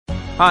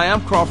Hi,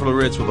 I'm Crawford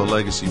Loritz with a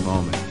Legacy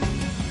Moment.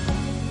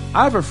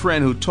 I have a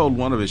friend who told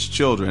one of his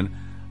children,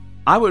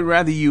 "I would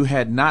rather you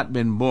had not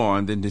been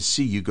born than to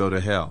see you go to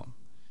hell."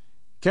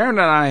 Karen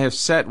and I have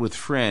sat with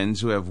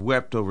friends who have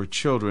wept over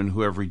children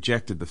who have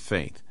rejected the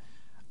faith.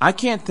 I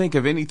can't think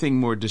of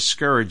anything more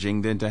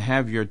discouraging than to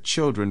have your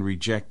children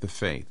reject the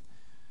faith.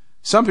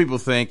 Some people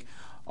think,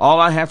 all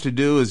I have to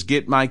do is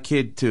get my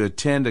kid to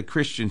attend a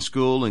Christian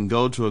school and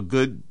go to a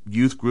good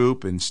youth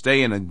group and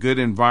stay in a good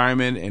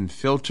environment and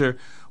filter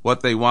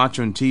what they watch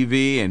on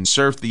TV and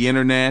surf the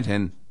internet,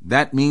 and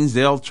that means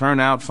they'll turn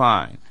out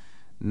fine.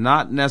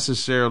 Not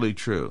necessarily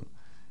true.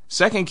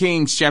 2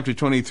 Kings chapter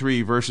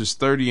 23 verses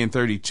 30 and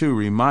 32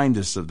 remind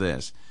us of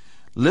this.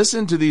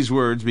 Listen to these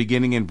words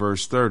beginning in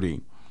verse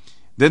 30.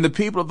 Then the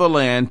people of the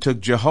land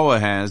took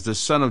Jehoahaz the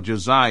son of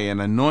Josiah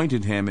and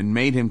anointed him and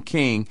made him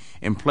king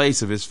in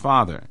place of his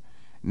father.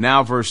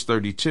 Now verse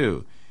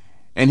 32.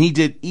 And he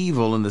did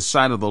evil in the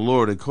sight of the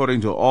Lord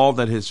according to all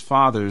that his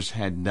fathers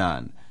had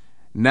done.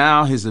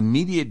 Now his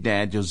immediate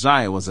dad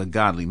Josiah was a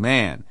godly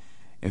man.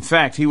 In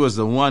fact, he was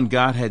the one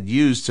God had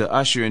used to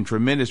usher in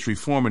tremendous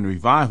reform and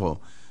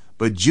revival.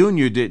 But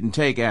Junior didn't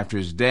take after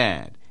his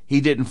dad. He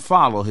didn't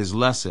follow his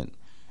lesson.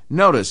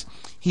 Notice,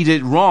 he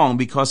did wrong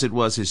because it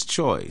was his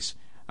choice.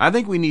 I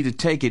think we need to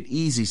take it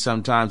easy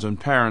sometimes on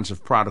parents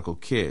of prodigal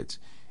kids.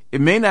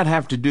 It may not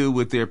have to do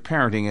with their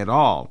parenting at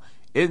all.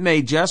 It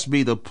may just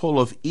be the pull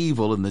of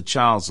evil in the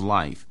child's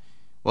life.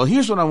 Well,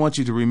 here's what I want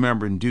you to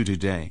remember and do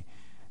today.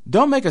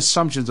 Don't make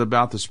assumptions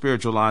about the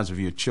spiritual lives of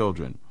your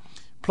children.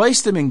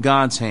 Place them in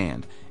God's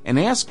hand and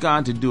ask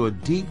God to do a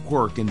deep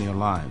work in their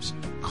lives,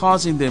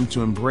 causing them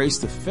to embrace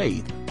the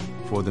faith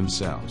for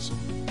themselves.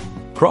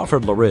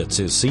 Crawford Loritz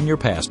is Senior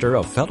Pastor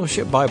of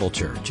Fellowship Bible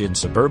Church in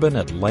suburban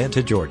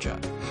Atlanta, Georgia.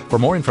 For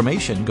more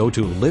information, go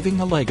to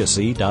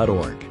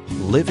livingalegacy.org.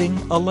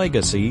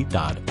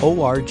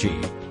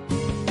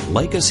 livingalegacy.org.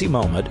 Legacy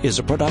Moment is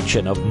a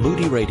production of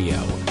Moody Radio,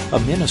 a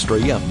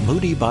ministry of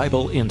Moody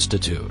Bible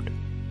Institute.